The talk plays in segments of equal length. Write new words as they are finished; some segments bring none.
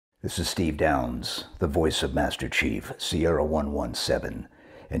This is Steve Downs, the voice of Master Chief, Sierra 117,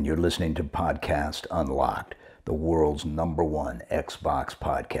 and you're listening to Podcast Unlocked, the world's #1 Xbox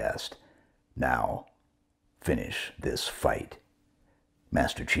podcast. Now, finish this fight.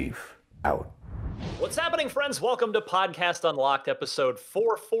 Master Chief, out. What's happening, friends? Welcome to Podcast Unlocked, episode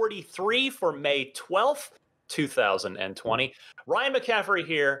 443 for May 12th, 2020. Ryan McCaffrey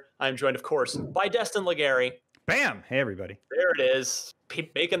here. I'm joined, of course, by Destin Legary. Bam! Hey, everybody. There it is.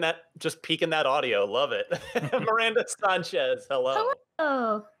 Peeking that audio. Love it. Miranda Sanchez. Hello.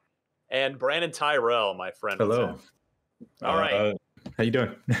 Hello. And Brandon Tyrell, my friend. Hello. All right. How you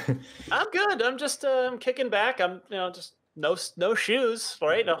doing? I'm good. I'm just kicking back. I'm just no shoes,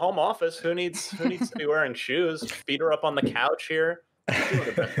 right? A home office. Who needs to be wearing shoes? Feet are up on the couch here. I'm doing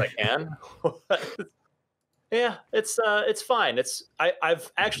the best I can. Yeah, it's fine.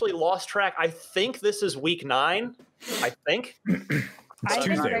 I've actually lost track. I think this is week 9. I think. It's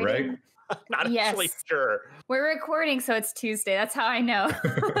Tuesday, right? Not actually sure. We're recording, so it's Tuesday. That's how I know.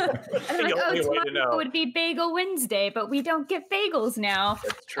 I'm like, tomorrow would be Bagel Wednesday, but we don't get bagels now.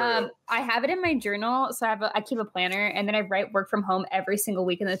 That's true. I have it in my journal, so I keep a planner, and then I write work from home every single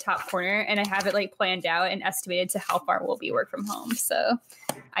week in the top corner, and I have it like planned out and estimated to how far we'll be work from home, so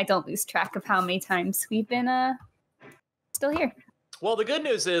I don't lose track of how many times we've been still here. Well, the good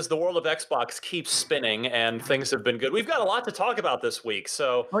news is the world of Xbox keeps spinning and things have been good. We've got a lot to talk about this week.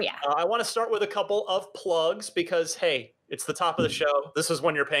 So I want to start with a couple of plugs because, hey, it's the top of the show. This is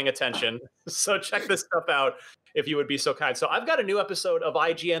when you're paying attention. So check this stuff out if you would be so kind. So I've got a new episode of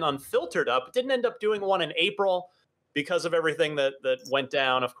IGN Unfiltered up. Didn't end up doing one in April because of everything that went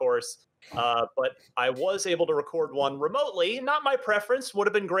down, of course. But I was able to record one remotely. Not my preference. Would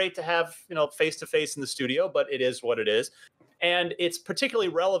have been great to have, face-to-face in the studio, but it is what it is. And it's particularly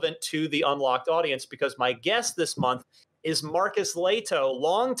relevant to the Unlocked audience because my guest this month is Marcus Leto,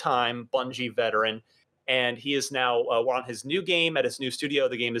 longtime Bungie veteran. And he is now on his new game at his new studio.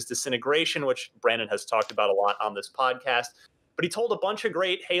 The game is Disintegration, which Brandon has talked about a lot on this podcast. But he told a bunch of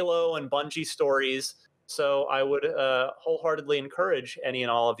great Halo and Bungie stories. So I would wholeheartedly encourage any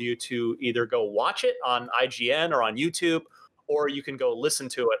and all of you to either go watch it on IGN or on YouTube, or you can go listen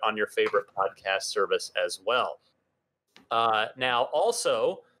to it on your favorite podcast service as well. Now,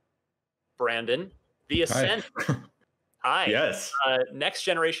 also, Brandon, the Ascent. Hi. Yes. Next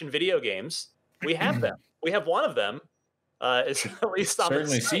generation video games. We have them. We have one of them. Is at least on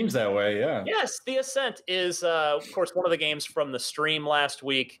certainly the site. Seems that way. Yeah. Yes, the Ascent is, of course, one of the games from the stream last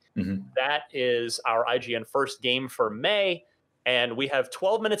week. Mm-hmm. That is our IGN first game for May, and we have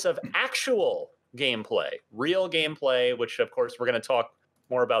 12 minutes of actual gameplay, real gameplay. Which, of course, we're going to talk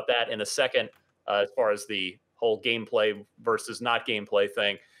more about that in a second, as far as the whole gameplay versus not gameplay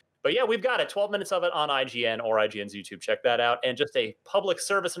thing. But yeah, we've got it. 12 minutes of it on IGN or IGN's YouTube. Check that out. And just a public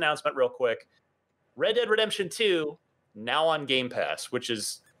service announcement real quick. Red Dead Redemption 2 now on Game Pass, which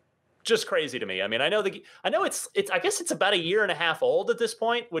is just crazy to me. I mean, I know it's I guess it's about a year and a half old at this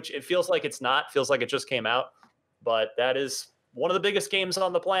point, which it feels like it's not. Feels like it just came out. But that is one of the biggest games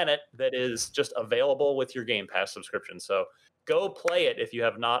on the planet that is just available with your Game Pass subscription. So go play it if you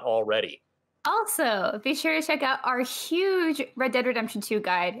have not already. Also, be sure to check out our huge Red Dead Redemption 2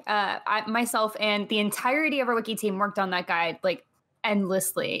 guide. Myself and the entirety of our wiki team worked on that guide like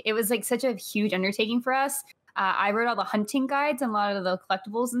endlessly. It was like such a huge undertaking for us. I wrote all the hunting guides and a lot of the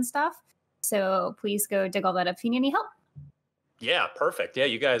collectibles and stuff. So please go dig all that up if you need any help. Yeah, perfect. Yeah,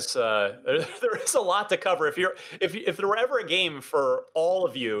 you guys, there is a lot to cover. If there were ever a game for all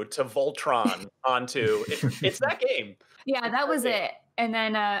of you to Voltron onto, it's that game. Yeah, that was it. And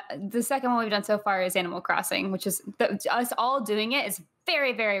then the second one we've done so far is Animal Crossing, which is us all doing it is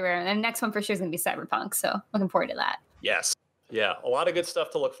very, very rare. And the next one for sure is going to be Cyberpunk. So looking forward to that. Yes. Yeah. A lot of good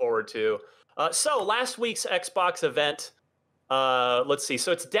stuff to look forward to. So last week's Xbox event, let's see.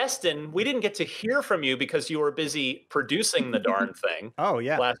 So it's Destin. We didn't get to hear from you because you were busy producing the darn thing. Oh,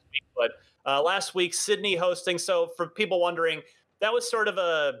 yeah. Last week. But last week, Sydney hosting. So for people wondering, that was sort of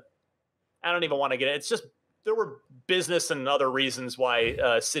I don't even want to get it. It's just, there were business and other reasons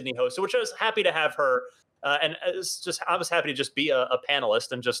why Sydney hosted, which I was happy to have her. And I was happy to just be a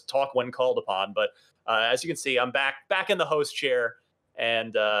panelist and just talk when called upon. But as you can see, I'm back in the host chair.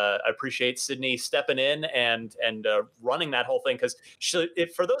 And I appreciate Sydney stepping in and running that whole thing. Because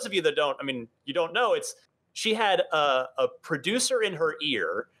for those of you that you don't know, she had a producer in her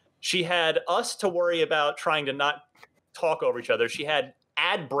ear. She had us to worry about trying to not talk over each other. She had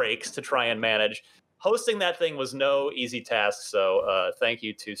ad breaks to try and manage. Hosting that thing was no easy task, so thank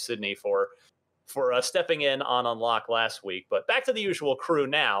you to Sydney for stepping in on Unlock last week. But back to the usual crew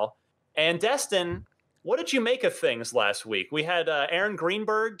now. And Destin, What did you make of things last week? We had Aaron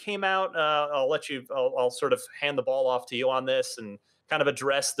Greenberg came out. I'll sort of hand the ball off to you on this and kind of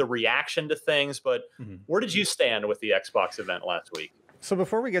address the reaction to things. But where did you stand with the Xbox event last week? So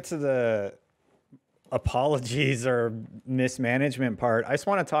before we get to the apologies or mismanagement part, I just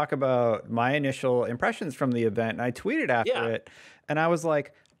want to talk about my initial impressions from the event. And I tweeted after it, and I was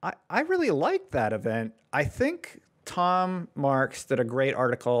like, I really liked that event. I think Tom Marks did a great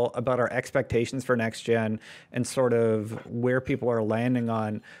article about our expectations for next gen and sort of where people are landing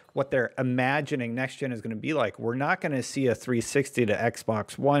on what they're imagining next gen is going to be like. We're not going to see a 360 to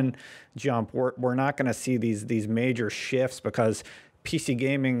Xbox One jump. We're not going to see these major shifts because PC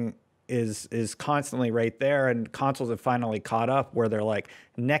gaming is constantly right there, and consoles have finally caught up where they're like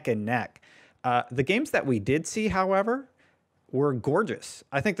neck and neck. The games that we did see, however, were gorgeous.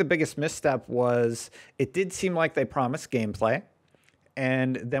 I think the biggest misstep was it did seem like they promised gameplay,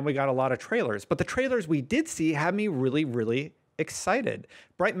 and then we got a lot of trailers. But the trailers we did see had me really, really excited.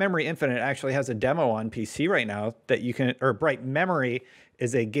 Bright Memory Infinite actually has a demo on PC right now that you can, or Bright Memory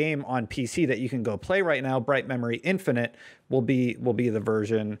is a game on PC that you can go play right now. Bright Memory Infinite will be the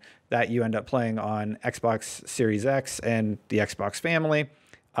version that you end up playing on Xbox Series X and the Xbox family.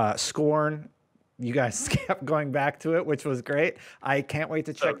 Scorn, you guys kept going back to it, which was great. I can't wait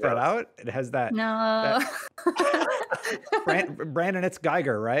to check that out. It has that. No. Brandon, it's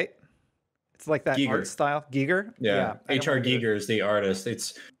Geiger, right? It's like that Giger. art style. Giger? Yeah. HR Giger is the artist.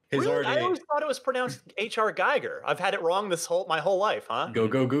 It's his really? art. I always thought it was pronounced HR Geiger. I've had it wrong my whole life, huh? Go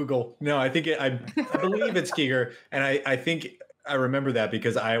Google. No, I think I believe it's Giger, and I think I remember that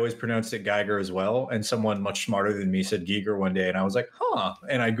because I always pronounced it Geiger as well. And someone much smarter than me said Giger one day, and I was like, huh.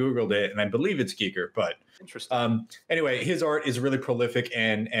 And I Googled it, and I believe it's Giger. But interesting. Anyway, his art is really prolific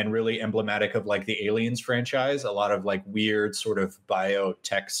and really emblematic of like the Aliens franchise. A lot of like weird sort of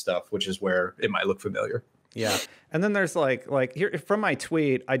biotech stuff, which is where it might look familiar. Yeah. And then there's like here from my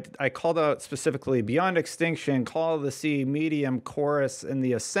tweet, I called out specifically Beyond Extinction, Call of the Sea, Medium, Chorus, and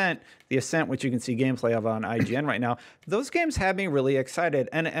The Ascent, which you can see gameplay of on IGN right now. Those games had me really excited.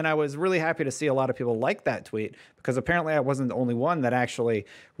 And I was really happy to see a lot of people like that tweet because apparently I wasn't the only one that actually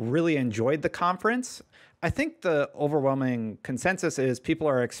really enjoyed the conference. I think the overwhelming consensus is people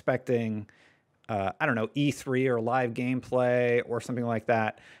are expecting, I don't know, E3 or live gameplay or something like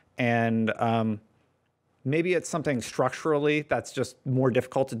that. And, maybe it's something structurally that's just more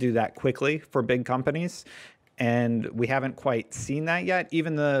difficult to do that quickly for big companies. And we haven't quite seen that yet.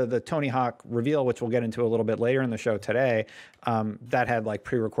 Even the Tony Hawk reveal, which we'll get into a little bit later in the show today, that had like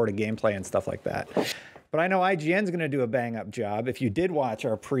pre-recorded gameplay and stuff like that. But I know IGN's going to do a bang-up job. If you did watch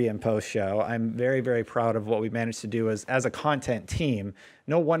our pre- and post-show, I'm very, very proud of what we managed to do as a content team.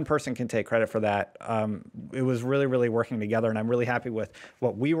 No one person can take credit for that. It was really, really working together, and I'm really happy with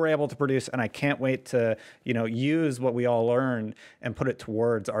what we were able to produce, and I can't wait to use what we all learned and put it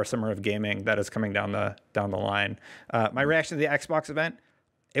towards our summer of gaming that is coming down the line. My reaction to the Xbox event,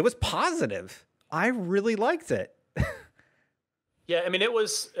 it was positive. I really liked it. Yeah, I mean,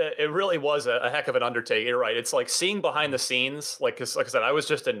 it really was a heck of an undertaking. You're right. It's like seeing behind the scenes. Like I said, I was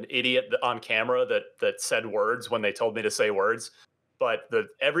just an idiot on camera that said words when they told me to say words. But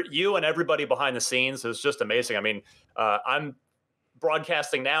you and everybody behind the scenes is just amazing. I mean, I'm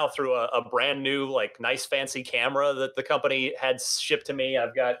broadcasting now through a brand new, like, nice fancy camera that the company had shipped to me.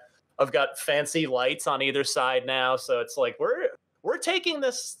 I've got fancy lights on either side now, so it's like we're taking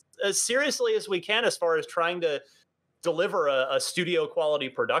this as seriously as we can as far as trying to deliver a studio quality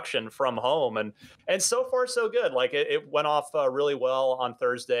production from home, and so far so good. Like it went off really well on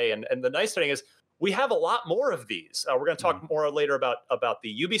Thursday, and the nice thing is we have a lot more of these. We're going to talk more later about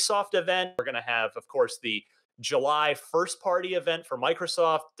the Ubisoft event. We're going to have, of course, the July first party event for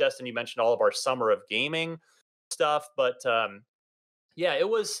Microsoft. Destin, you mentioned all of our summer of gaming stuff, but yeah, it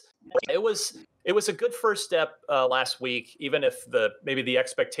was a good first step last week, even if maybe the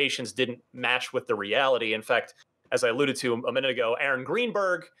expectations didn't match with the reality. In fact, as I alluded to a minute ago, Aaron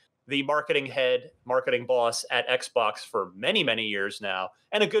Greenberg, the marketing boss at Xbox for many, many years now,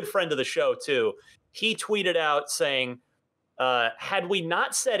 and a good friend of the show too, he tweeted out saying, had we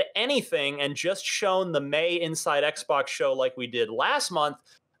not said anything and just shown the May Inside Xbox show like we did last month,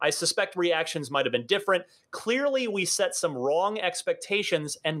 I suspect reactions might have been different. Clearly, we set some wrong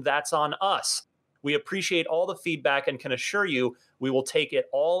expectations, and that's on us. We appreciate all the feedback and can assure you we will take it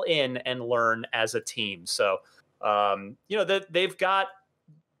all in and learn as a team. So, they've got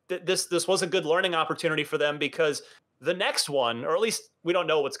this was a good learning opportunity for them, because the next one, or at least we don't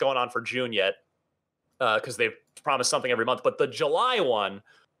know what's going on for June yet, because they've promised something every month. But the July one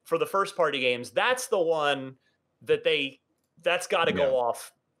for the first party games, that's the one that's got to go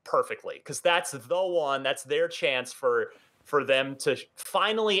off perfectly, because that's their chance for them to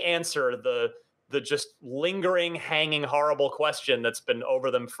finally answer the just lingering, hanging, horrible question that's been over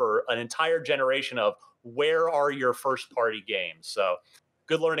them for an entire generation of where are your first party games? So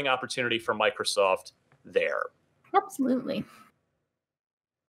good learning opportunity for Microsoft there. Absolutely.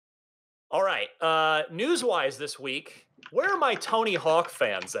 All right. News-wise this week, where are my Tony Hawk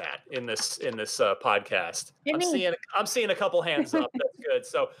fans at in this podcast? I'm seeing a couple hands up. That's good.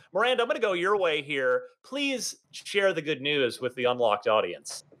 So Miranda, I'm going to go your way here. Please share the good news with the unlocked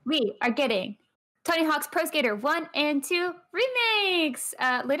audience. We are getting Tony Hawk's Pro Skater 1 and 2 remakes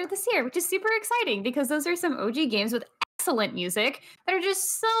later this year, which is super exciting because those are some OG games with excellent music that are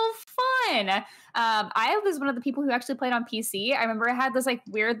just so fun. I was one of the people who actually played on PC. I remember I had this like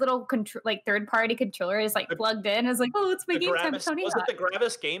weird little third-party controller is like plugged in. I was like, oh, it's my game time with Tony Hawk. Was it the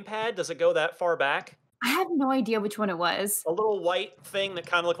Gravis gamepad? Does it go that far back? I have no idea which one it was. A little white thing that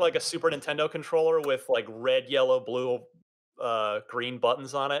kind of looked like a Super Nintendo controller with like red, yellow, blue, green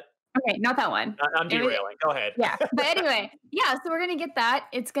buttons on it. Okay, not that one. I'm derailing. Go ahead. Yeah, but anyway, yeah, so we're going to get that.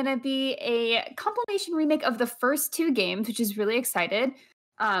 It's going to be a compilation remake of the first two games, which is really excited.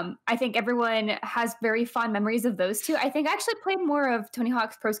 I think everyone has very fond memories of those two. I think I actually played more of Tony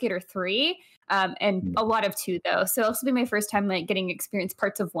Hawk's Pro Skater 3 and a lot of 2, though. So it'll also be my first time like getting experience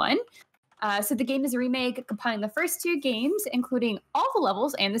parts of 1. So the game is a remake compiling the first two games, including all the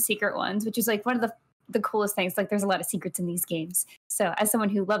levels and the secret ones, which is like one of the coolest things. Like there's a lot of secrets in these games. So as someone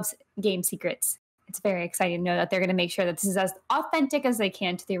who loves game secrets, it's very exciting to know that they're going to make sure that this is as authentic as they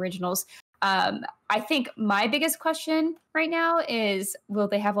can to the originals. I think my biggest question right now is, will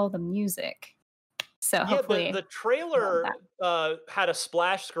they have all the music? So hopefully the trailer had a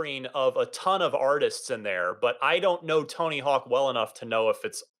splash screen of a ton of artists in there, but I don't know Tony Hawk well enough to know if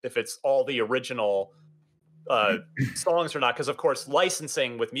it's all the original songs or not. Because of course,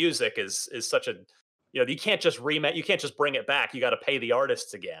 licensing with music is such a, you can't just remake, you can't just bring it back. You got to pay the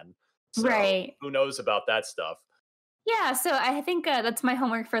artists again. So right. Who knows about that stuff? Yeah, so I think that's my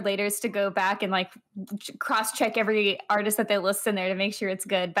homework for later is to go back and like cross-check every artist that they list in there to make sure it's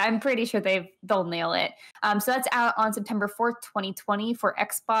good. But I'm pretty sure they'll nail it. So that's out on September 4th, 2020 for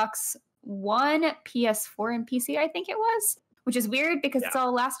Xbox One, PS4, and PC, I think it was. Which is weird because it's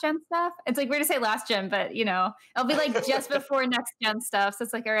all last gen stuff. It's like weird to say last gen, but it'll be like just before next gen stuff. So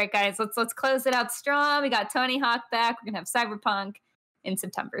it's like, all right, guys, let's close it out strong. We got Tony Hawk back. We're gonna have Cyberpunk in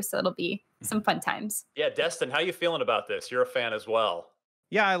September, so it'll be some fun times. Yeah, Destin, how you feeling about this? You're a fan as well.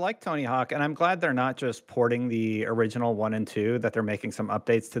 Yeah, I like Tony Hawk, and I'm glad they're not just porting the original 1 and 2, that they're making some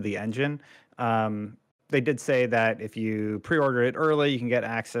updates to the engine. They did say that if you pre-order it early, you can get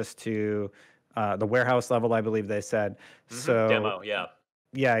access to the warehouse level, I believe they said. So demo, yeah.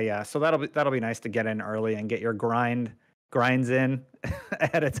 Yeah. So that'll be nice to get in early and get your grinds in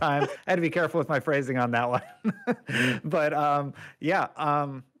ahead of time. I had to be careful with my phrasing on that one. But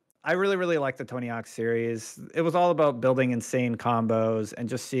I really, really like the Tony Hawk series. It was all about building insane combos and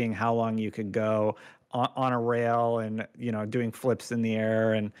just seeing how long you could go on a rail and, doing flips in the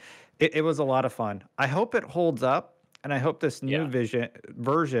air. And it was a lot of fun. I hope it holds up, and I hope this new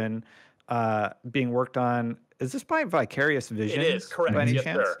version being worked on, is this by Vicarious Visions? It is, correct. By any yes,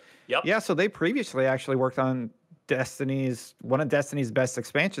 chance? sir. Yep. Yeah, so they previously actually worked on one of Destiny's best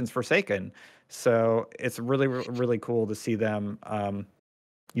expansions, Forsaken. So it's really, really cool to see them,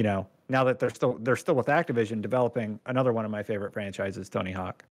 now that they're still with Activision developing another one of my favorite franchises, Tony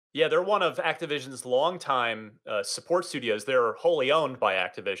Hawk. Yeah, they're one of Activision's longtime support studios. They're wholly owned by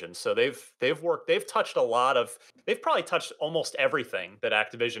Activision, so they've probably touched almost everything that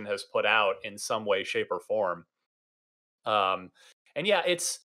Activision has put out in some way, shape, or form. And yeah,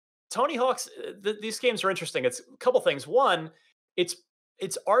 it's Tony Hawk's. These games are interesting. It's a couple things. One, it's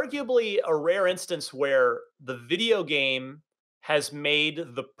arguably a rare instance where the video game has made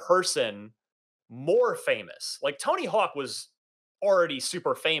the person more famous. Like Tony Hawk was already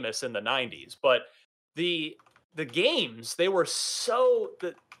super famous in the 90s, but the games, they were so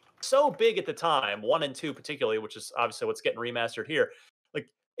big at the time, 1 and 2 particularly, which is obviously what's getting remastered here. Like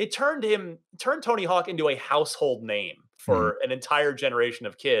it turned Tony Hawk into a household name for an entire generation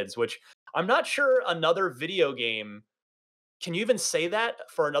of kids, which I'm not sure another video game. Can you even say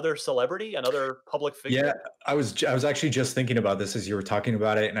that for another celebrity, another public figure? Yeah, I was actually just thinking about this as you were talking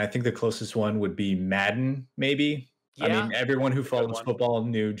about it, and I think the closest one would be Madden, maybe. Yeah, I mean, everyone who follows football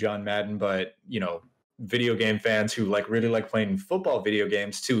knew John Madden, but video game fans who really like playing football video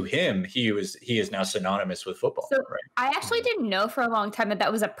games, to him, he is now synonymous with football. So right? I actually didn't know for a long time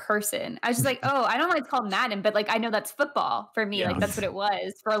that was a person. I was just like, oh, I don't know why it's called Madden, but I know that's football for me. Yeah. That's what it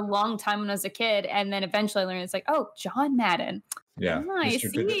was for a long time when I was a kid, and then eventually I learned it's oh, John Madden. Yeah, Nice.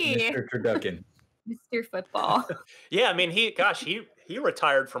 Mr. Turducken. Mr. Football. Yeah, I mean, he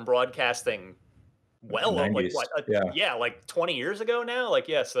retired from broadcasting well, like 90s. what? Yeah. Like 20 years ago now. Like,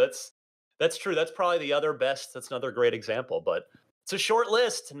 yeah, so that's true. That's probably the other best. That's another great example. But it's a short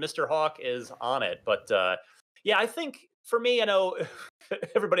list, and Mr. Hawk is on it. But yeah, I think for me, I know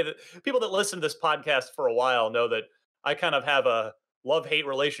people that listen to this podcast for a while know that I kind of have a love-hate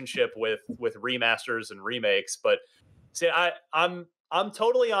relationship with remasters and remakes. But see, I'm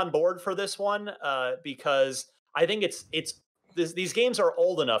totally on board for this one because I think these games are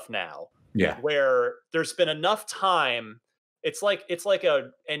old enough now Yeah. where there's been enough time. It's like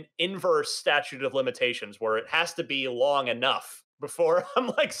an inverse statute of limitations where it has to be long enough before I'm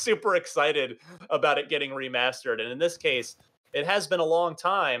like super excited about it getting remastered. And in this case, it has been a long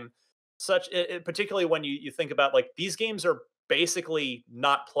time. Particularly when you think about like these games are basically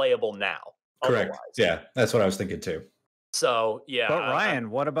not playable now. Correct. Otherwise. Yeah, that's what I was thinking too. So yeah. But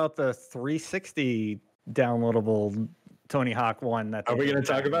Ryan, what about the 360 downloadable Tony Hawk one? Are we going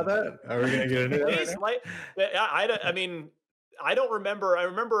to talk about that? Are we going to get into that? I mean, I don't remember. I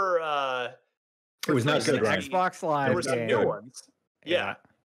remember. It was not good, right? Xbox Live. There were some new ones. Yeah.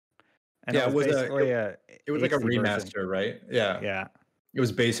 And yeah, it was basically it was like a remaster, version. right? Yeah. Yeah. It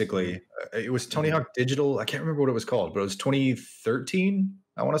was basically it was Tony Hawk Digital. I can't remember what it was called, but it was 2013.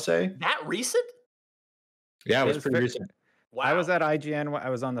 I want to say that recent. Yeah, it was pretty recent. Wow. I was at IGN. I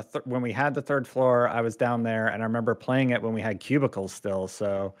was on the when we had the third floor. I was down there, and I remember playing it when we had cubicles still.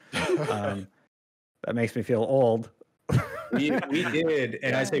 So that makes me feel old. we did,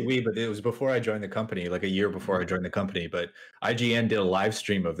 and I say we, but it was before I joined the company, like a year before I joined the company. But IGN did a live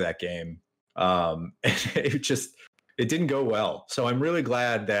stream of that game. It didn't go well. So I'm really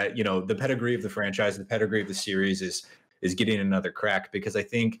glad that the pedigree of the franchise, the pedigree of the series is getting another crack, because I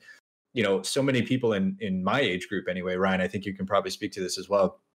think so many people in my age group anyway, Ryan, I think you can probably speak to this as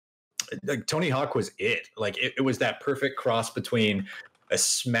well. Like Tony Hawk was it. Like it was that perfect cross between a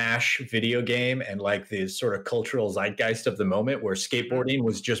smash video game and like the sort of cultural zeitgeist of the moment where skateboarding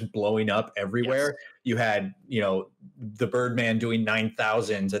was just blowing up everywhere. Yes. You had, the Birdman doing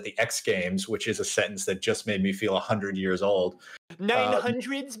 9,000s at the X Games, which is a sentence that just made me feel 100 years old.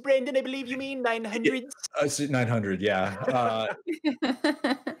 900s, Brandon, I believe you mean 900s? 900, yeah.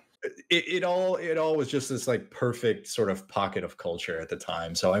 It all was just this like perfect sort of pocket of culture at the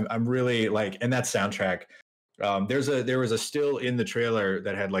time. So I'm really like, and that soundtrack, there was a still in the trailer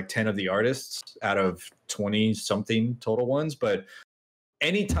that had like 10 of the artists out of 20 something total ones. But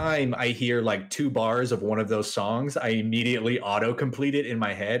anytime I hear like 2 bars of one of those songs, I immediately auto complete it in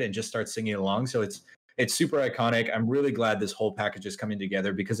my head and just start singing along. So it's super iconic. I'm really glad this whole package is coming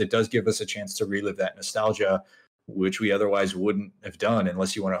together, because it does give us a chance to relive that nostalgia, which we otherwise wouldn't have done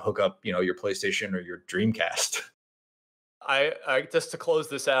unless you want to hook up, your PlayStation or your Dreamcast. I just to close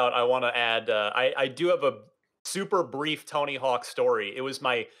this out, I want to add, I do have a super brief Tony Hawk story. It was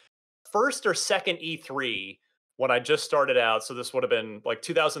my first or second E3 when I just started out. So this would have been like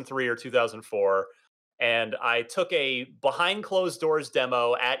 2003 or 2004. And I took a behind closed doors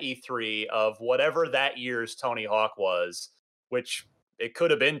demo at E3 of whatever that year's Tony Hawk was, which it could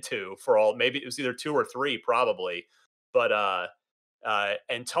have been 2 for all, maybe it was either 2 or 3 probably. But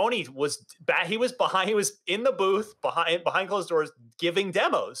and Tony was back. He was in the booth behind closed doors giving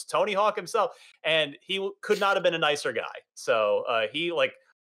demos. Tony Hawk himself, and he could not have been a nicer guy. So he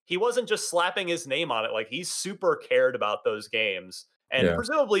wasn't just slapping his name on it. Like he super cared about those games, and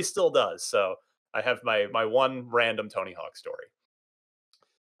presumably still does. So I have my one random Tony Hawk story.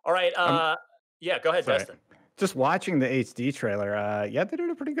 All right, yeah, go ahead, Destin. Just watching the HD trailer, they did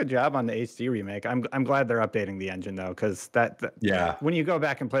a pretty good job on the HD remake. I'm glad they're updating the engine though, because when you go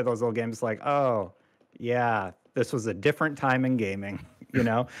back and play those old games, like, oh yeah, this was a different time in gaming,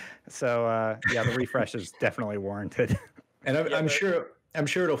 So the refresh is definitely warranted. And I'm sure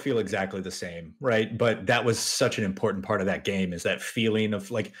it'll feel exactly the same, right? But that was such an important part of that game, is that feeling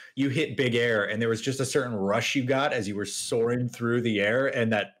of like you hit big air and there was just a certain rush you got as you were soaring through the air,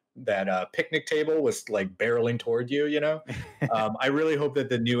 and that picnic table was like barreling toward you, I really hope that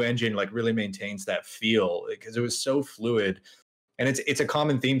the new engine like really maintains that feel, because it was so fluid, and it's a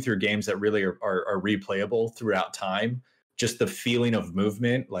common theme through games that really are replayable throughout time. Just the feeling of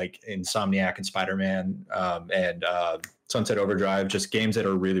movement, like Insomniac and Spider-Man and Sunset Overdrive, just games that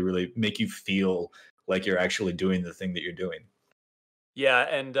are really, really make you feel like you're actually doing the thing that you're doing. Yeah,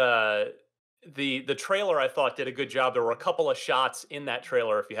 and the trailer I thought did a good job. There were a couple of shots in that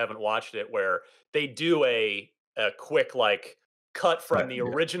trailer, if you haven't watched it, where they do a quick like cut from the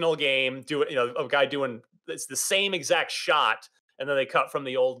original game, a guy doing it's the same exact shot and then they cut from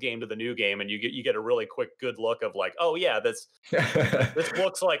the old game to the new game, and you get a really quick good look of like, oh yeah, this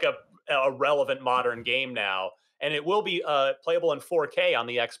looks like a relevant modern game now, and it will be playable in 4K on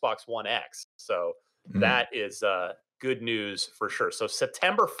the Xbox One X. So that is good news for sure. So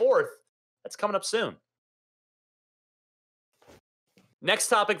September 4th, that's coming up soon. Next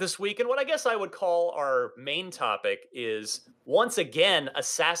topic this week, and what I guess I would call our main topic, is once again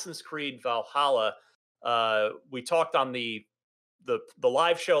Assassin's Creed Valhalla. We talked on the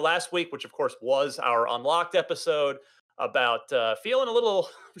live show last week, which of course was our Unlocked episode, about feeling a little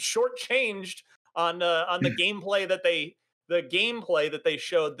shortchanged on the gameplay that they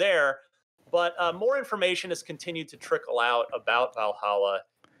showed there. But more information has continued to trickle out about Valhalla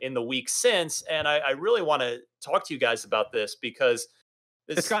in the week since, and I really want to talk to you guys about this because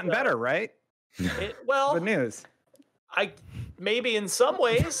it's gotten better, right? Well, good news. Maybe in some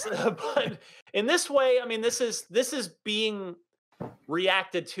ways, but in this way, I mean, this is being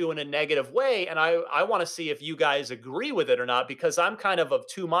reacted to in a negative way, and I want to see if you guys agree with it or not, because I'm kind of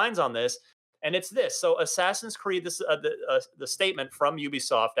two minds on this. And it's this: so Assassin's Creed, this the statement from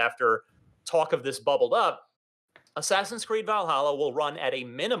Ubisoft after talk of this bubbled up. Assassin's Creed Valhalla will run at a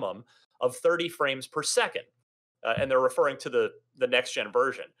minimum of 30 frames per second. And they're referring to the next-gen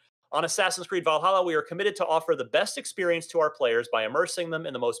version. On Assassin's Creed Valhalla, we are committed to offer the best experience to our players by immersing them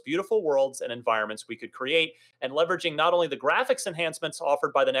in the most beautiful worlds and environments we could create, and leveraging not only the graphics enhancements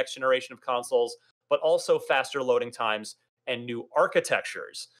offered by the next generation of consoles, but also faster loading times and new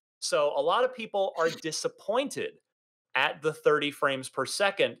architectures. So a lot of people are disappointed at the 30 frames per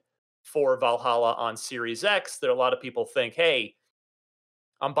second for Valhalla on Series X. There are a lot of people think, hey,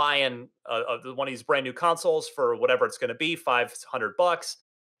 I'm buying one of these brand new consoles for whatever it's going to be, $500,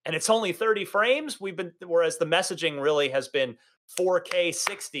 and it's only 30 frames. Whereas the messaging really has been 4K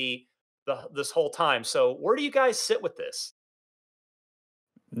 60 this whole time. So where do you guys sit with this?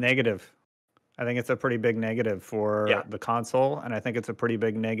 Negative. I think it's a pretty big negative for the console, and I think it's a pretty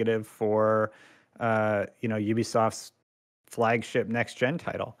big negative for Ubisoft's flagship next gen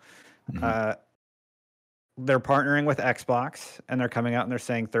title. They're partnering with Xbox, and they're coming out and they're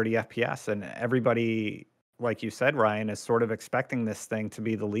saying 30 FPS, and everybody, like you said, Ryan, is sort of expecting this thing to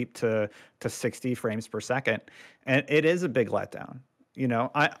be the leap to 60 frames per second, and it is a big letdown.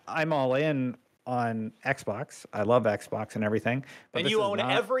 I'm all in on Xbox. I love Xbox and everything. But you own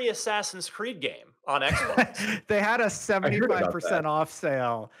every Assassin's Creed game on Xbox. They had a 75% off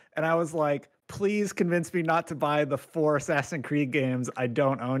sale, and I was like, please convince me not to buy the 4 Assassin's Creed games I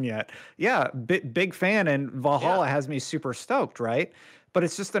don't own yet. Yeah, big fan, and Valhalla has me super stoked, right? But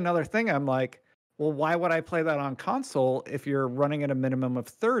it's just another thing. I'm like, well, why would I play that on console if you're running at a minimum of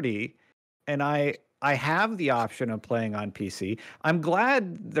 30? And I have the option of playing on PC. I'm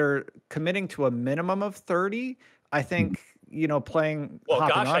glad they're committing to a minimum of 30. I think, playing. Well,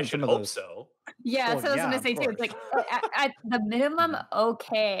 gosh, I should hope so. Yeah, so I was going to say too. It's like at the minimum,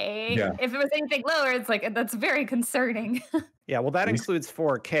 okay. Yeah. If it was anything lower, it's like that's very concerning. Yeah, well, that includes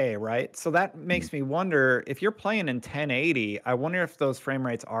 4K, right? So that makes me wonder, if you're playing in 1080, I wonder if those frame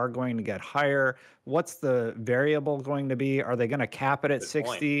rates are going to get higher. What's the variable going to be? Are they going to cap it at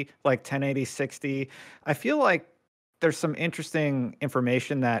 60, like 1080 60? I feel like there's some interesting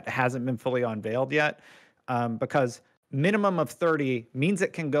information that hasn't been fully unveiled yet, because minimum of 30 means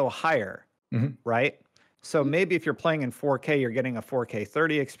it can go higher. Right? So maybe if you're playing in 4K, you're getting a 4K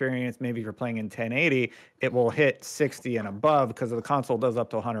 30 experience. Maybe if you're playing in 1080, it will hit 60 and above because the console does up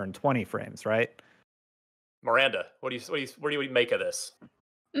to 120 frames, right? Miranda, what do you make of this?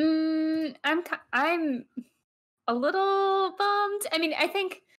 I'm a little bummed. I mean, I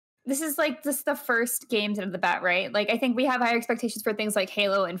think this is like just the first games out of the bat, right? Like, I think we have higher expectations for things like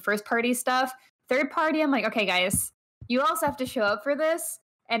Halo and first party stuff. Third party, I'm like, okay, guys, you also have to show up for this.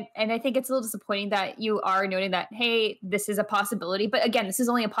 And I think it's a little disappointing that you are noting that, hey, this is a possibility. But again, this is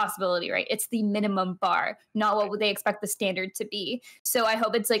only a possibility, right? It's the minimum bar, not what would they expect the standard to be. So I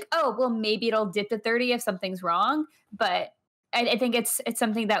hope it's like, oh, well, maybe it'll dip to 30 if something's wrong. But I think it's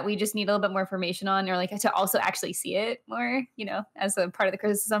something that we just need a little bit more information on, or like to also actually see it more, as a part of the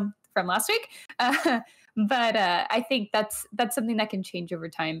criticism from last week. But I think that's something that can change over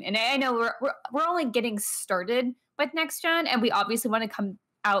time. And I know we're only getting started with next gen, and we obviously want to come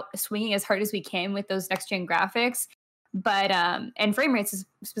out swinging as hard as we can with those next gen graphics, but and frame rates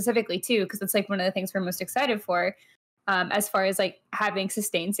specifically too, because it's like one of the things we're most excited for, as far as like having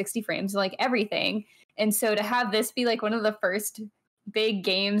sustained 60 frames, like everything. And so to have this be like one of the first big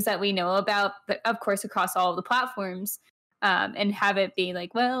games that we know about, but of course across all of the platforms, and have it be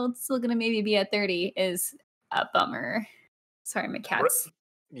like, well, it's still gonna maybe be at 30 is a bummer. Sorry, my cats.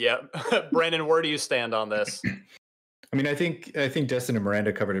 Yeah. Brandon, where do you stand on this? I mean, I think Destin and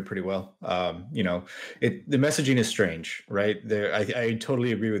Miranda covered it pretty well. You know, the messaging is strange, right? I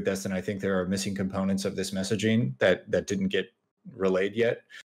totally agree with Destin. I think there are missing components of this messaging that didn't get relayed yet.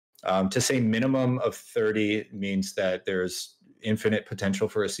 To say minimum of 30 means that there's infinite potential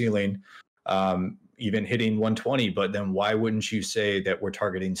for a ceiling, even hitting 120. But then why wouldn't you say that we're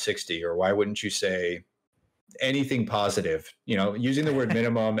targeting 60, or why wouldn't you say anything positive? You know, using the word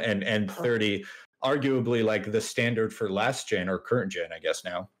minimum and 30, arguably like the standard for last gen or current gen, I guess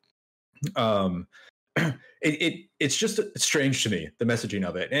now. It's just strange to me, the messaging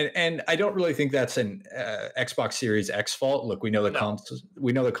of it, and I don't really think that's an Xbox Series X fault. Look, we know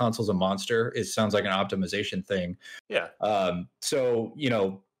the console's a monster. It sounds like an optimization thing. Yeah. So you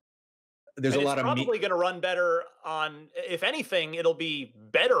know, there's a lot of probably going to run better on. If anything, it'll be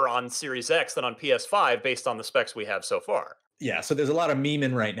better on Series X than on PS5 based on the specs we have so far. Yeah. So there's a lot of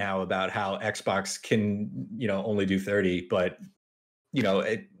memeing right now about how Xbox can, you know, only do 30, but you know,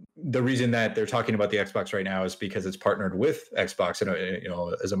 the reason that they're talking about the Xbox right now is because it's partnered with Xbox, and you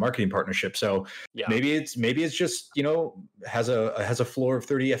know, as a marketing partnership. So yeah, maybe it's just, you know, has a floor of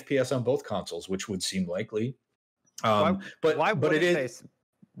 30 FPS on both consoles, which would seem likely. Why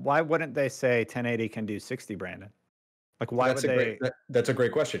wouldn't they say 1080 can do 60, Brandon? Like, why would they? That's a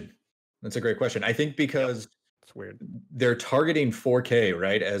great question. That's a great question. I think because it's weird. They're targeting 4K,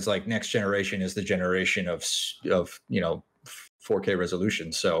 right? As like next generation is the generation of you know, 4K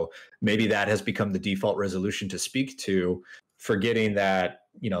resolution. So maybe that has become the default resolution to speak to, forgetting that,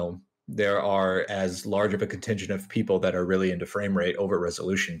 you know, there are as large of a contingent of people that are really into frame rate over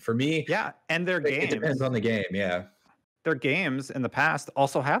resolution. For me, yeah, and their games. It depends on the game, yeah. Their games in the past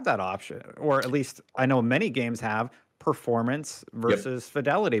also have that option, or at least I know many games have performance versus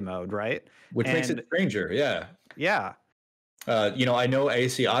fidelity mode, right? Which makes it stranger, yeah. Yeah. You know, I know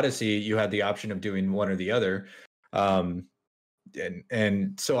AC Odyssey, you had the option of doing one or the other. And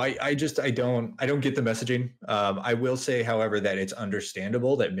so I don't get the messaging. I will say, however, that it's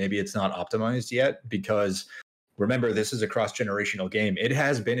understandable that maybe it's not optimized yet, because remember, this is a cross-generational game. It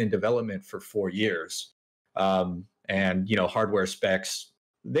has been in development for 4 years. And you know, hardware specs,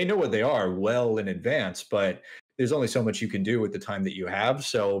 they know what they are well in advance, but there's only so much you can do with the time that you have.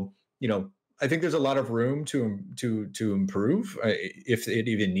 So, you know, I think there's a lot of room to improve, if it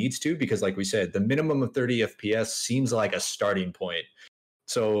even needs to, because like we said, the minimum of 30 FPS seems like a starting point.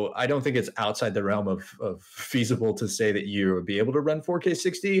 So I don't think it's outside the realm of feasible to say that you would be able to run 4K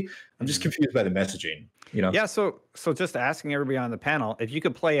 60. I'm just confused by the messaging, you know? Yeah, so just asking everybody on the panel, if you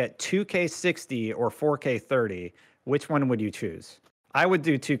could play at 2K 60 or 4K 30, which one would you choose? I would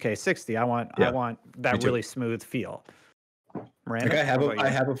do 2K 60. I want that really smooth feel. Miranda, like I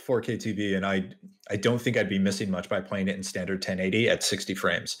have a 4K TV, and I don't think I'd be missing much by playing it in standard 1080 at 60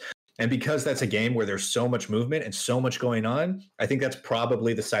 frames. And because that's a game where there's so much movement and so much going on, I think that's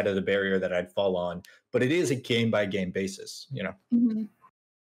probably the side of the barrier that I'd fall on. But it is a game by game basis, you know. Mm-hmm.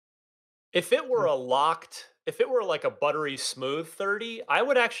 If it were like a buttery smooth 30, I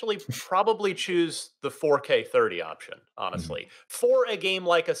would actually probably choose the 4K 30 option, honestly, for a game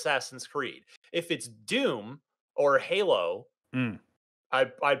like Assassin's Creed. If it's Doom or Halo,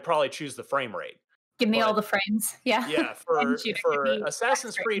 I'd probably choose the frame rate. Give me all the frames. Yeah. Yeah, for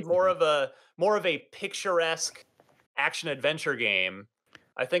Assassin's Creed, more of a picturesque action adventure game,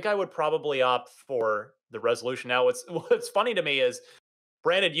 I think I would probably opt for the resolution. Now, what's funny to me is,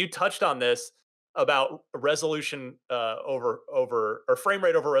 Brandon, you touched on this about resolution over frame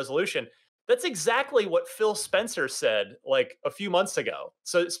rate over resolution. That's exactly what Phil Spencer said like a few months ago.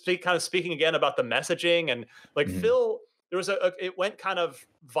 So kind of speaking again about the messaging, and like Phil, there was it went kind of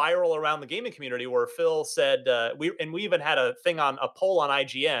viral around the gaming community where Phil said, we even had a poll on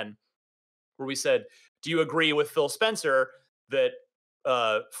IGN where we said, do you agree with Phil Spencer that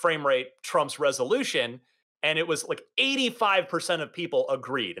frame rate trumps resolution? And it was like 85% of people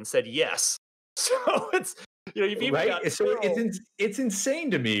agreed and said yes. So it's, you know, you've even got so it's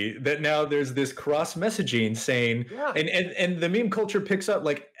insane to me that now there's this cross messaging saying, and the meme culture picks up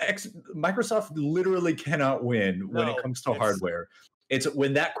like Microsoft literally cannot win when it comes to hardware. It's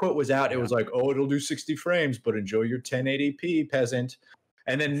when that quote was out, it was like, oh, it'll do 60 frames, but enjoy your 1080p, peasant.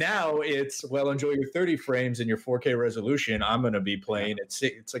 And then now it's, well, enjoy your 30 frames and your 4K resolution. I'm going to be playing at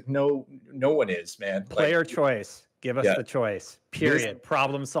 6. It's like, no one is, man. Player choice. Give us the choice. Period.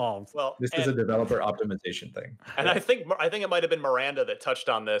 Problem solved. Well, this is a developer optimization thing. And I think it might have been Miranda that touched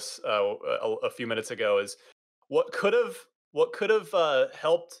on this a few minutes ago. Is what could have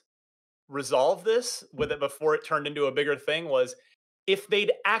helped resolve this with it before it turned into a bigger thing was if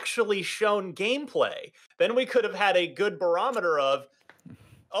they'd actually shown gameplay. Then we could have had a good barometer of,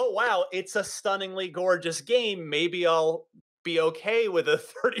 oh wow, it's a stunningly gorgeous game. Maybe I'll be okay with a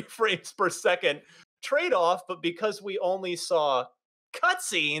 30 frames per second trade-off, but because we only saw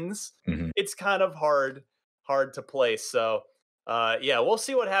cutscenes, it's kind of hard to place. So yeah, we'll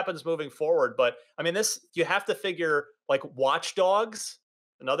see what happens moving forward. But I mean, this, you have to figure, like Watch Dogs,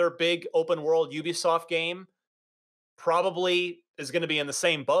 another big open world Ubisoft game, probably is going to be in the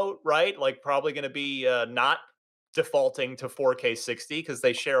same boat, right? Like probably going to be not defaulting to 4K 60 because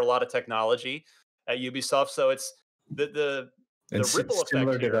they share a lot of technology at Ubisoft. So it's the ripple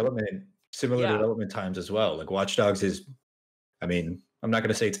similar effect here. Similar development times as well. Like Watch Dogs is, I mean, I'm not going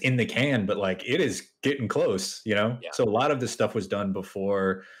to say it's in the can, but like it is getting close, you know? Yeah. So a lot of this stuff was done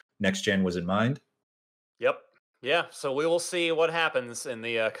before next gen was in mind. Yep. Yeah. So we will see what happens in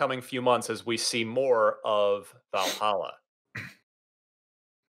the coming few months as we see more of Valhalla.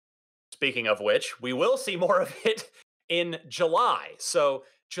 Speaking of which, we will see more of it in July. So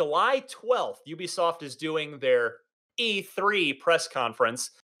July 12th, Ubisoft is doing their E3 press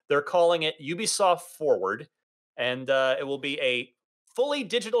conference. They're calling it Ubisoft Forward, and it will be a fully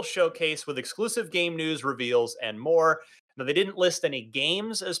digital showcase with exclusive game news, reveals, and more. Now, they didn't list any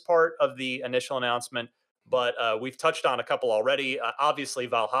games as part of the initial announcement, but we've touched on a couple already. Obviously,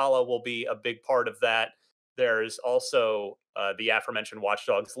 Valhalla will be a big part of that. There's also the aforementioned Watch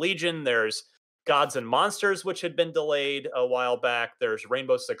Dogs Legion. There's Gods and Monsters, which had been delayed a while back. There's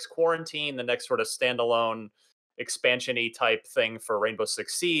Rainbow Six Quarantine, the next sort of standalone expansion-y type thing for Rainbow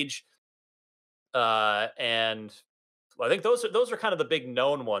Six Siege. And I think those are kind of the big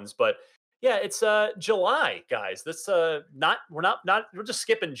known ones. But yeah, it's July, guys. This we're just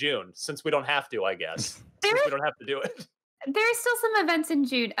skipping June since we don't have to, I guess. Since we don't have to do it. There are still some events in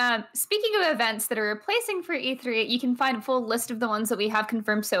June. Speaking of events that are replacing for E3, you can find a full list of the ones that we have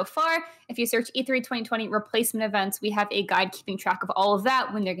confirmed so far. If you search E3 2020 replacement events, we have a guide keeping track of all of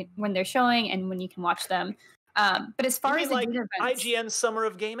that when they're showing and when you can watch them. But as far as the like June events, IGN Summer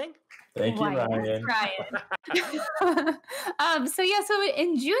of Gaming. Thank you, Ryan. So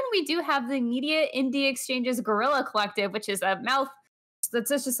in June we do have the Media Indie Exchange's Guerrilla Collective, which is a mouth.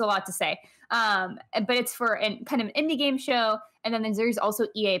 That's just a lot to say. But it's for kind of an indie game show, and then there's also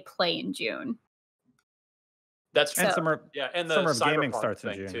EA Play in June. That's and summer of gaming starts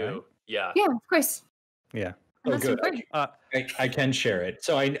in June too. Right? Yeah, of course. Yeah. Oh, good. I can share it.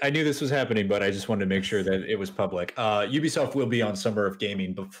 So I knew this was happening, but I just wanted to make sure that it was public. Ubisoft will be on Summer of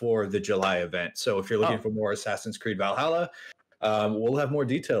Gaming before the July event. So if you're looking for more Assassin's Creed Valhalla, we'll have more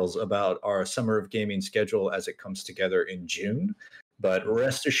details about our Summer of Gaming schedule as it comes together in June. But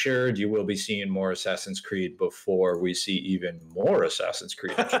rest assured, you will be seeing more Assassin's Creed before we see even more Assassin's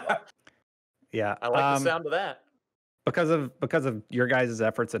Creed in July. Yeah. I like the sound of that. Because of your guys'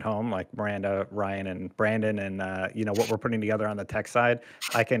 efforts at home, like Miranda, Ryan, and Brandon, and what we're putting together on the tech side,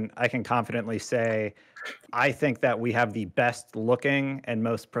 I can confidently say, I think that we have the best looking and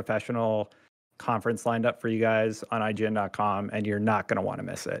most professional conference lined up for you guys on IGN.com, and you're not going to want to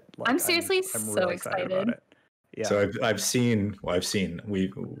miss it. Like, I'm seriously I'm so really excited about it. Yeah. So our team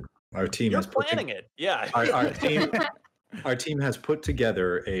You're planning it. Yeah. Our team has put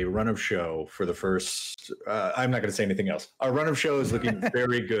together a run of show for the first. I'm not going to say anything else. Our run of show is looking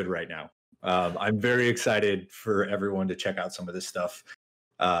very good right now. I'm very excited for everyone to check out some of this stuff.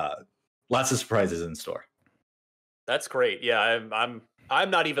 Lots of surprises in store. That's great. Yeah, I'm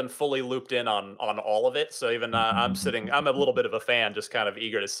not even fully looped in on all of it. So even I'm a little bit of a fan, just kind of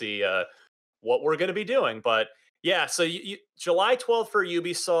eager to see what we're going to be doing. But yeah, so July 12th for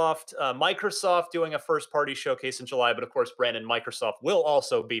Ubisoft, Microsoft doing a first-party showcase in July, but of course, Brandon, Microsoft will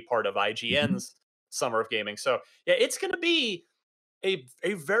also be part of IGN's Summer of Gaming. So yeah, it's going to be a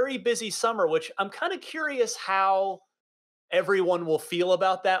very busy summer, which I'm kind of curious how everyone will feel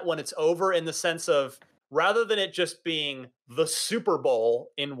about that when it's over, in the sense of, rather than it just being the Super Bowl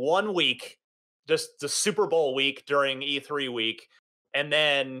in 1 week, just the Super Bowl week during E3 week, and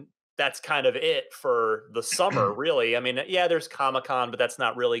then that's kind of it for the summer, really. I mean, yeah, there's Comic-Con, but that's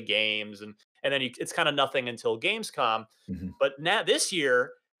not really games. And then it's kind of nothing until Gamescom. But now this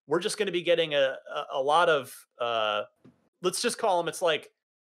year, we're just going to be getting a lot of, let's just call them, it's like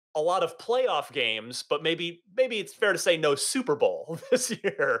a lot of playoff games, but maybe it's fair to say no Super Bowl this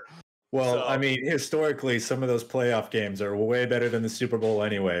year. Well, so, I mean, historically, some of those playoff games are way better than the Super Bowl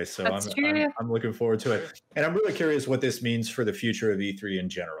anyway. So I'm looking forward to it. And I'm really curious what this means for the future of E3 in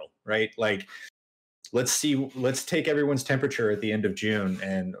general, right? Like, let's take everyone's temperature at the end of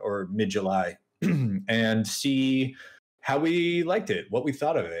June or mid-July and see how we liked it, what we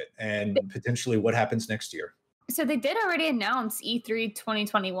thought of it, and potentially what happens next year. So they did already announce E3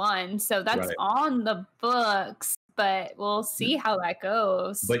 2021. So that's on the books. but we'll see how that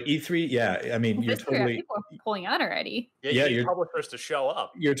goes. But E3, yeah, I mean, you're totally people are pulling out already. Yeah, you need publishers to show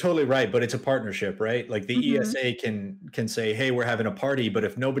up. You're totally right, but it's a partnership, right? Like the ESA can say, "Hey, we're having a party," but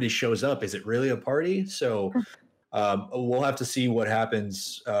if nobody shows up, is it really a party? So we'll have to see what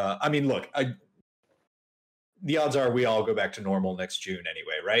happens. I mean, look, the odds are we all go back to normal next June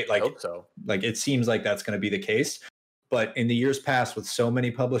anyway, right? Like, I hope so. Like it seems like that's going to be the case. But in the years past, with so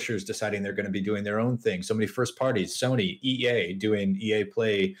many publishers deciding they're going to be doing their own thing, so many first parties, Sony, EA doing EA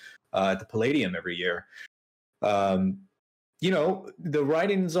Play at the Palladium every year. You know, the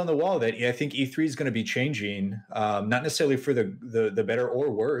writing's on the wall that I think E3 is going to be changing, not necessarily for the better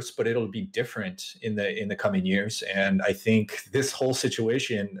or worse, but it'll be different in the coming years. And I think this whole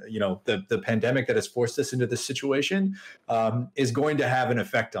situation, you know, the pandemic that has forced us into this situation, is going to have an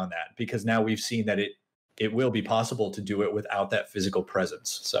effect on that, because now we've seen that it will be possible to do it without that physical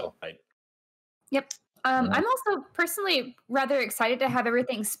presence. So, Yep. I'm also personally rather excited to have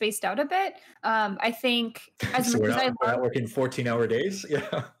everything spaced out a bit. I think as much as I love, we're not working 14-hour days.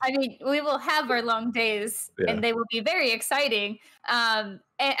 Yeah. I mean, we will have our long days, and they will be very exciting. And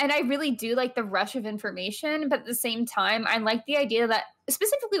I really do like the rush of information, but at the same time, I like the idea that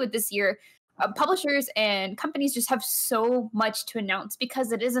specifically with this year, publishers and companies just have so much to announce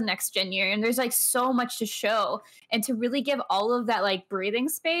because it is a next gen year and there's like so much to show, and to really give all of that like breathing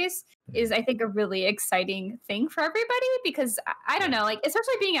space is, I think, a really exciting thing for everybody, because I don't know, like,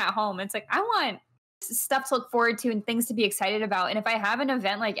 especially being at home, it's like I want stuff to look forward to and things to be excited about. And if I have an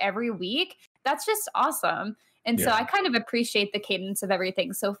event like every week, that's just awesome. And so I kind of appreciate the cadence of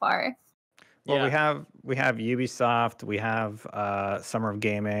everything so far. Well, we have Ubisoft, we have Summer of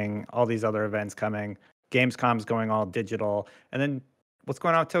Gaming, all these other events coming. Gamescom's going all digital, and then what's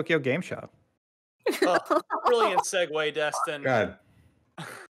going on with Tokyo Game Show? Brilliant segue, Destin. God.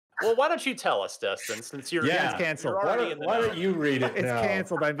 Well, why don't you tell us, Destin, since you're it's canceled. Why don't you read it? It's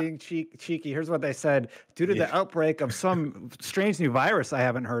canceled. I'm being cheeky. Here's what they said: due to the outbreak of some strange new virus I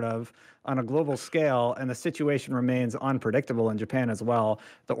haven't heard of on a global scale, and the situation remains unpredictable in Japan as well,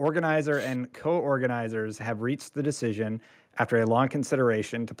 the organizer and co-organizers have reached the decision, after a long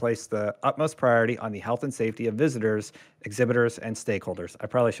consideration, to place the utmost priority on the health and safety of visitors, exhibitors, and stakeholders. I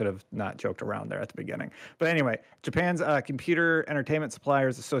probably should have not joked around there at the beginning. But anyway, Japan's Computer Entertainment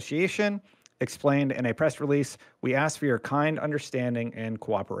Suppliers Association explained in a press release, "We ask for your kind understanding and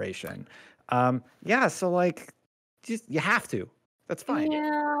cooperation." So like, just, you have to. That's fine.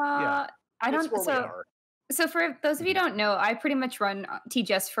 Yeah. I don't. So for those of you who don't know, I pretty much run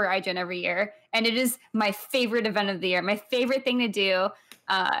TGS for iGen every year, and it is my favorite event of the year, my favorite thing to do.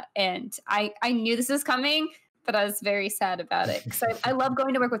 And I knew this was coming, but I was very sad about it, because I love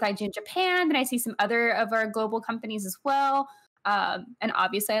going to work with iGen Japan, and I see some other of our global companies as well. And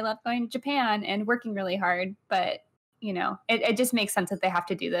obviously I love going to Japan and working really hard, but you know, it just makes sense that they have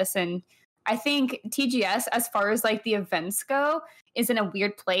to do this. And I think TGS, as far as like the events go, is in a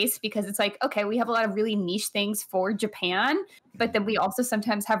weird place, because it's like, okay, we have a lot of really niche things for Japan, but then we also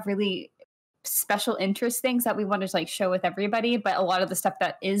sometimes have really special interest things that we want to like show with everybody. But a lot of the stuff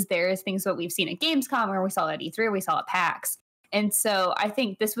that is there is things that we've seen at Gamescom, or we saw at E3, or we saw at PAX. And so I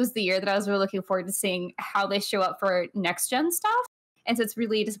think this was the year that I was really looking forward to seeing how they show up for next gen stuff. And so it's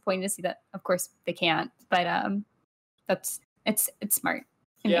really disappointing to see that, of course, they can't. But it's smart.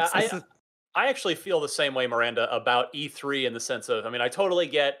 I actually feel the same way, Miranda, about E3, in the sense of, I mean, I totally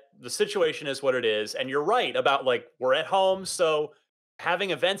get the situation is what it is. And you're right about, like, we're at home, so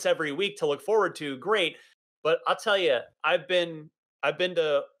having events every week to look forward to, great. But I'll tell you, I've been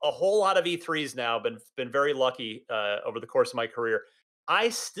to a whole lot of E3s now, been very lucky over the course of my career.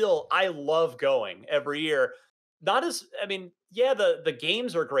 I love going every year. Not as, I mean, yeah, the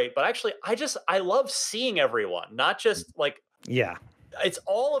games are great, but actually I love seeing everyone, not just like, it's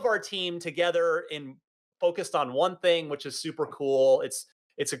all of our team together in focused on one thing, which is super cool. It's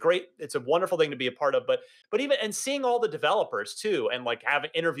a wonderful thing to be a part of, but even, and seeing all the developers too, and like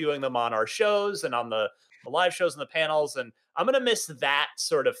interviewing them on our shows and on the live shows and the panels. And I'm going to miss that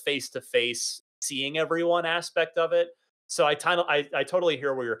sort of face-to-face seeing everyone aspect of it. So I totally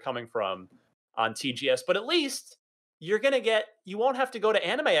hear where you're coming from on TGS, but at least you won't have to go to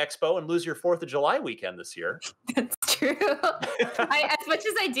Anime Expo and lose your 4th of July weekend this year. That's true. As much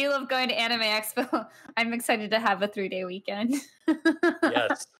as I do love going to Anime Expo, I'm excited to have a 3-day weekend.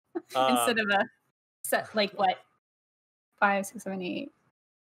 Yes. Instead of a set, like, what? 5, 6, 7, 8,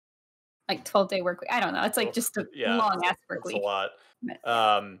 like 12-day work week. I don't know. It's like just a long ass work week. It's a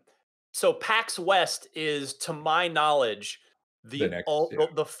lot. So PAX West is, to my knowledge,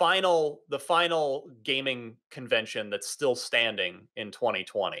 the final gaming convention that's still standing in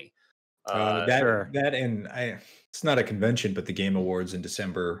 2020. it's not a convention, but the Game Awards in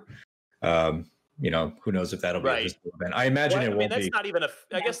December. Who knows if that'll be a physical event. I imagine it won't that's be. not even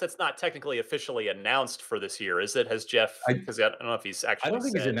I guess that's not technically officially announced for this year, is it? Has Jeff? Because I don't know if he's actually. I don't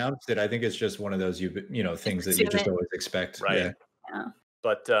think he's announced it. I think it's just one of those things that you just always expect. Right. Yeah.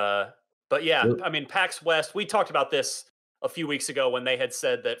 But yeah, I mean, PAX West. We talked about this a few weeks ago when they had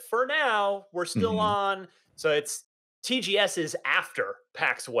said that for now we're still on. So it's TGS is after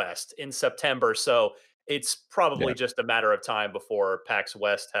PAX West in September. So it's probably just a matter of time before PAX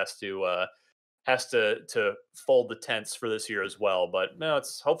West has to fold the tents for this year as well. But no,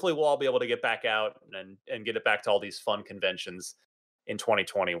 it's hopefully we'll all be able to get back out and get it back to all these fun conventions in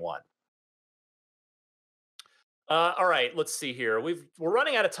 2021. All right, let's see here. We're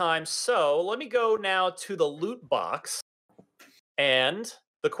running out of time, so let me go now to the loot box. And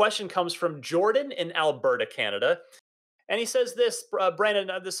the question comes from Jordan in Alberta, Canada. And he says this, Brandon,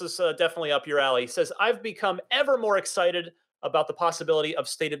 this is definitely up your alley. He says, I've become ever more excited about the possibility of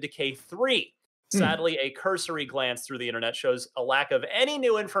State of Decay 3. Sadly, a cursory glance through the internet shows a lack of any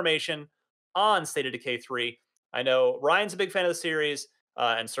new information on State of Decay 3. I know Ryan's a big fan of the series,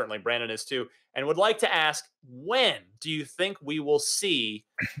 and certainly Brandon is too, and would like to ask, when do you think we will see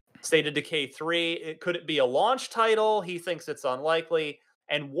State of Decay 3? Could it be a launch title? He thinks it's unlikely.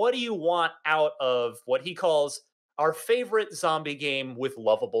 And what do you want out of what he calls our favorite zombie game with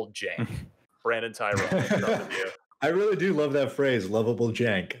lovable jank? Brandon Tyrone, start with you. I really do love that phrase, lovable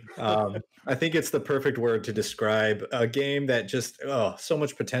jank. I think it's the perfect word to describe a game that just, so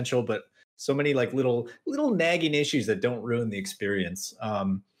much potential, but so many like little nagging issues that don't ruin the experience.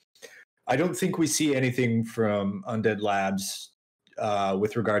 I don't think we see anything from Undead Labs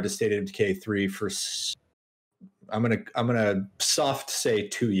with regard to State of Decay 3 for I'm gonna soft say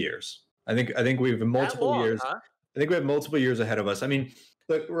 2 years. I think we have multiple years. Huh? I think we have multiple years ahead of us. I mean,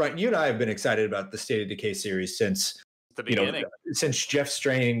 look, right, you and I have been excited about the State of Decay series since the beginning. Since Jeff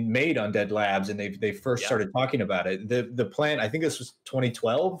Strain made Undead Labs and they first started talking about it. The plan, I think this was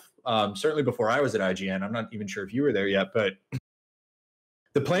 2012, certainly before I was at IGN. I'm not even sure if you were there yet, but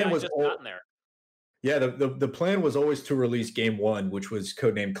the plan was just gotten there. Yeah, the plan was always to release Game 1, which was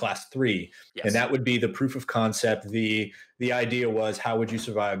codenamed Class 3, and that would be the proof of concept. The idea was, how would you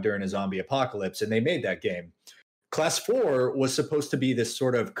survive during a zombie apocalypse? And they made that game. Class 4 was supposed to be this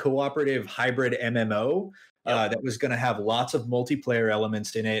sort of cooperative hybrid MMO that was going to have lots of multiplayer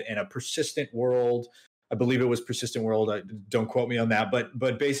elements in it and a persistent world. I believe it was persistent world. Don't quote me on that,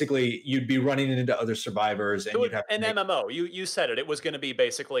 but basically you'd be running into other survivors, and you'd have to MMO. You said it. It was going to be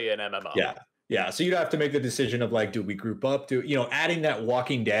basically an MMO. Yeah. So you'd have to make the decision of like, do we group up? Adding that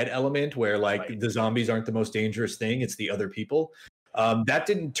Walking Dead element where the zombies aren't the most dangerous thing; it's the other people. That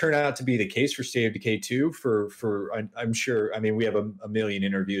didn't turn out to be the case for State of Decay 2. I'm sure. I mean, we have a million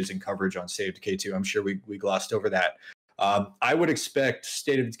interviews and coverage on State of Decay 2. I'm sure we glossed over that. I would expect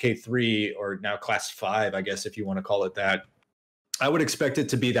State of Decay 3, or now Class 5, I guess if you want to call it that. I would expect it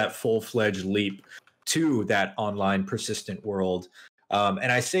to be that full-fledged leap to that online persistent world.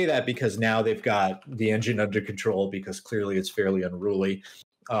 And I say that because now they've got the engine under control, because clearly it's fairly unruly.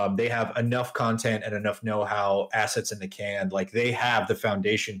 They have enough content and enough know-how, assets in the can. Like, they have the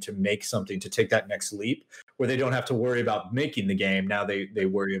foundation to make something, to take that next leap where they don't have to worry about making the game. Now they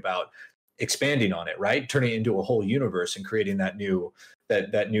worry about expanding on it, right? Turning it into a whole universe and creating that new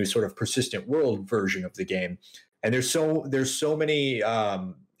sort of persistent world version of the game. And there's so many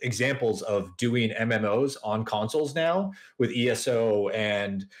examples of doing MMOs on consoles now with ESO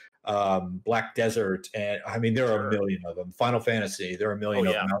and Black Desert, and I mean there are a million of them. Final Fantasy, there are a million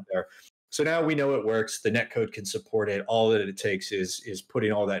of them out there. So now we know it works. The netcode can support it. All that it takes is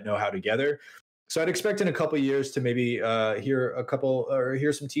putting all that know-how together. So I'd expect in a couple of years to maybe hear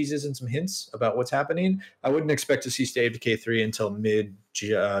some teases and some hints about what's happening. I wouldn't expect to see State of Decay 3 until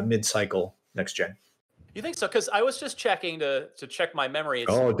mid-cycle next gen. You think so? Because I was just checking to check my memory.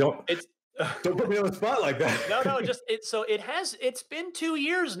 Don't put me on the spot like that. No. It's been 2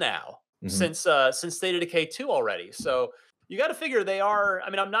 years now since State of Decay 2 already. So you got to figure they are. I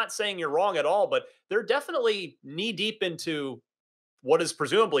mean, I'm not saying you're wrong at all, but they're definitely knee deep into what is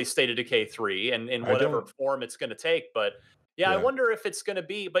presumably State of Decay 3 and in whatever form it's going to take. But I wonder if it's going to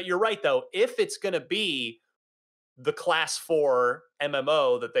be. But you're right, though. If it's going to be the Class 4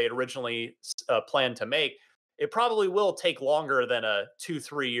 MMO that they had originally planned to make, it probably will take longer than a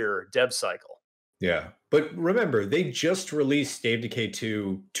 2-3 year dev cycle. Yeah. But remember, they just released State of Decay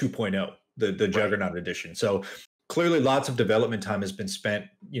 2 2.0, the Juggernaut edition. So clearly lots of development time has been spent,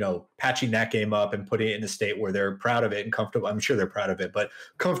 patching that game up and putting it in a state where they're proud of it and comfortable. I'm sure they're proud of it, but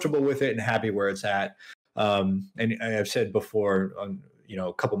comfortable with it and happy where it's at. And I've said before,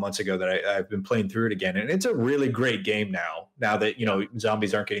 a couple months ago that I've been playing through it again, and it's a really great game now. Now that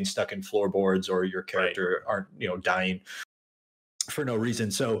zombies aren't getting stuck in floorboards or your character aren't dying for no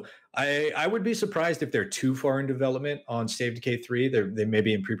reason. So I would be surprised if they're too far in development on State of Decay 3. They may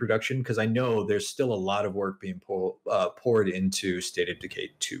be in pre-production because I know there's still a lot of work being poured into State of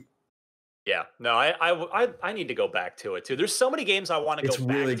Decay 2. Yeah, no, I need to go back to it too. There's so many games I want to go back to.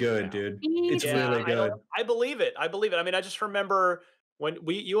 It's really good, dude. It's really good. I believe it. I believe it. I mean, I just remember when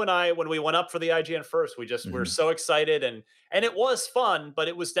you and I, when we went up for the IGN first, we were so excited, and it was fun, but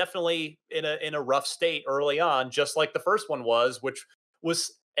it was definitely in a rough state early on, just like the first one was, which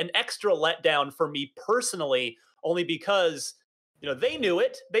was an extra letdown for me personally, only because they knew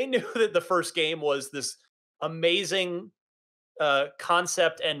it. They knew that the first game was this amazing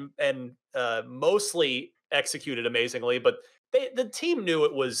concept and mostly executed amazingly, but the team knew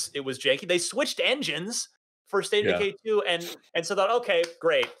it was janky. They switched engines for State of Decay 2 and so thought, okay,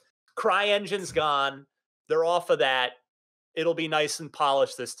 great. CryEngine's gone. They're off of that. It'll be nice and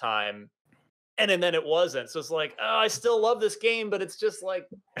polished this time. And then it wasn't. So it's like, oh, I still love this game, but it's just like,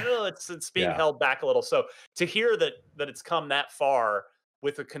 oh, it's being held back a little. So to hear that it's come that far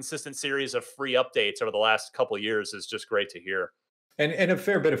with a consistent series of free updates over the last couple of years is just great to hear. And a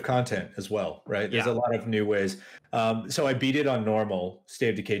fair bit of content as well, right? There's a lot of new ways. So I beat it on normal, State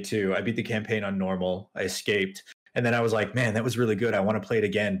of Decay 2. I beat the campaign on normal. I escaped. And then I was like, man, that was really good. I want to play it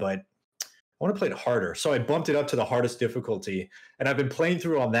again, but I want to play it harder. So I bumped it up to the hardest difficulty. And I've been playing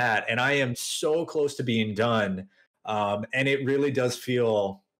through on that. And I am so close to being done. And it really does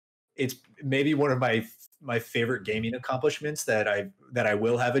feel, it's maybe one of my favorite gaming accomplishments that I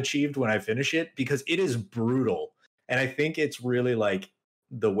will have achieved when I finish it, because it is brutal. And I think it's really like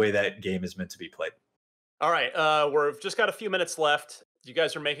the way that game is meant to be played. All right. We've just got a few minutes left. You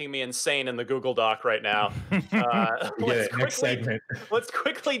guys are making me insane in the Google Doc right now. Let's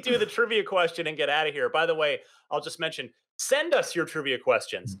quickly do the trivia question and get out of here. By the way, I'll just mention, send us your trivia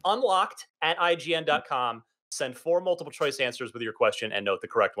questions. unlocked@ign.com. Send 4 multiple choice answers with your question and note the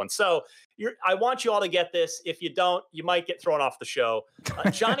correct one. So I want you all to get this. If you don't, you might get thrown off the show.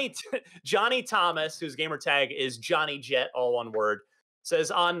 Johnny Thomas, whose gamer tag is Johnny Jet, all one word,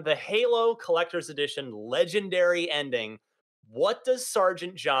 says, on the Halo Collector's Edition legendary ending, what does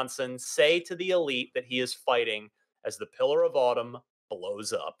Sergeant Johnson say to the elite that he is fighting as the Pillar of Autumn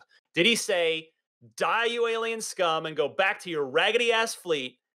blows up? Did he say, die, you alien scum, and go back to your raggedy-ass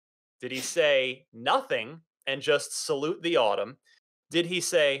fleet? Did he say nothing and just salute the autumn? Did he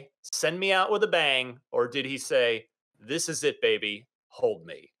say, send me out with a bang? Or did he say, this is it, baby, hold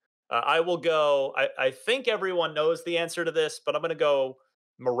me? I will go, I think everyone knows the answer to this, but I'm going to go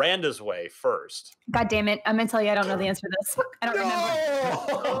Miranda's way first. God damn it. I'm going to tell you, I don't know the answer to this. I don't remember.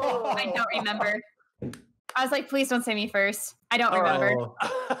 I don't remember. I was like, please don't say me first. I don't remember.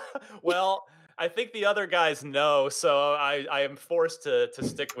 Well, I think the other guys know, so I am forced to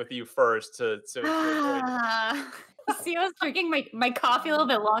stick with you first. See, I was drinking my coffee a little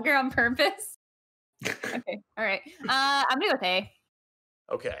bit longer on purpose. Okay, all right. I'm gonna go with A.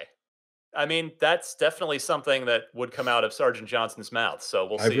 Okay. I mean, that's definitely something that would come out of Sergeant Johnson's mouth, so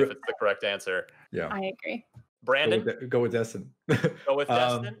we'll see if it's the correct answer. Yeah. I agree. Brandon? Go with Destin. Go with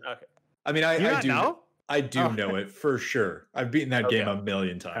Destin? Okay. I mean, I do know it for sure. I've beaten that game a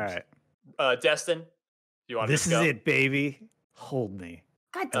million times. All right. Destin, you want this to go? Is it, baby. Hold me.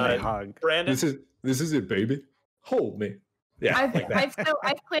 God damn it. Hug. Brandon, this is it, baby. Hold me. Yeah. I've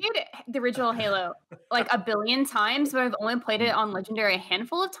played the original Halo like a billion times, but I've only played it on Legendary a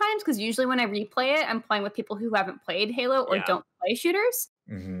handful of times because usually when I replay it, I'm playing with people who haven't played Halo or don't play shooters.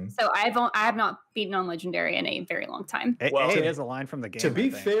 Mm-hmm. So I have not beaten on Legendary in a very long time. Well, it is a line from the game. To be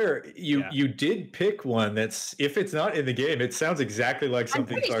fair, you did pick one that's, if it's not in the game, it sounds exactly like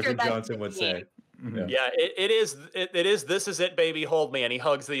something Sergeant Johnson would say. Mm-hmm. Yeah, it is. This is it, baby. Hold me, and he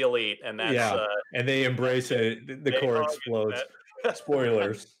hugs the elite, and that's and they embrace it. The core explodes.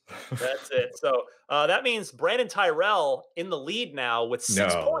 Spoilers. That's it. So that means Brandon Tyrell in the lead now with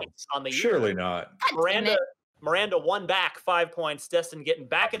 6 points on the year. Surely not. Miranda won back 5 points. Destin getting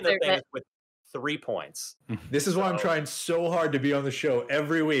back in the thing with 3 points. This is why I'm trying so hard to be on the show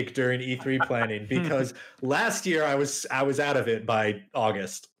every week during E3 planning, because last year I was out of it by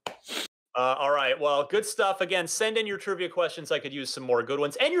August. All right. Well, good stuff. Again, send in your trivia questions. I could use some more good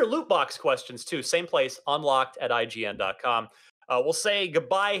ones. And your loot box questions, too. Same place, unlocked@ign.com. We'll say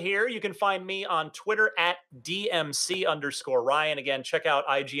goodbye here. You can find me on Twitter at DMC_Ryan. Again, check out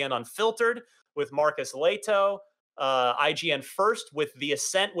IGN Unfiltered with Marcus Leto. IGN First with The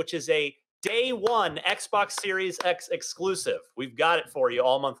Ascent, which is a day one Xbox Series X exclusive. We've got it for you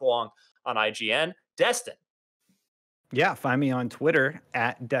all month long on IGN. Destin. Yeah, find me on Twitter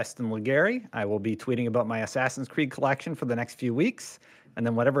at Destin Legary. I will be tweeting about my Assassin's Creed collection for the next few weeks, and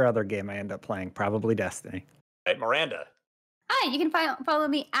then whatever other game I end up playing, probably Destiny. Right, Miranda. Hi, you can follow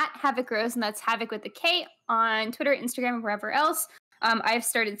me at Havoc Rose, and that's Havoc with a K on Twitter, Instagram, and wherever else. I've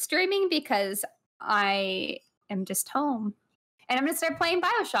started streaming because I am just home. And I'm going to start playing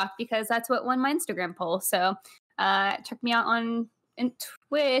Bioshock because that's what won my Instagram poll. So check me out on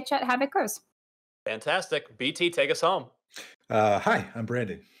Twitch at Havoc Rose. Fantastic. BT, take us home. Hi, I'm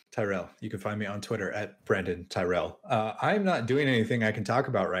Brandon Tyrell. You can find me on Twitter at Brandon Tyrell. I'm not doing anything I can talk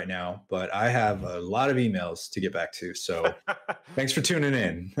about right now, but I have a lot of emails to get back to. So thanks for tuning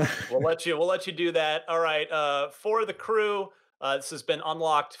in. We'll let you do that. All right. For the crew, this has been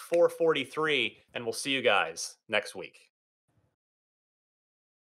Unlocked 443, and we'll see you guys next week.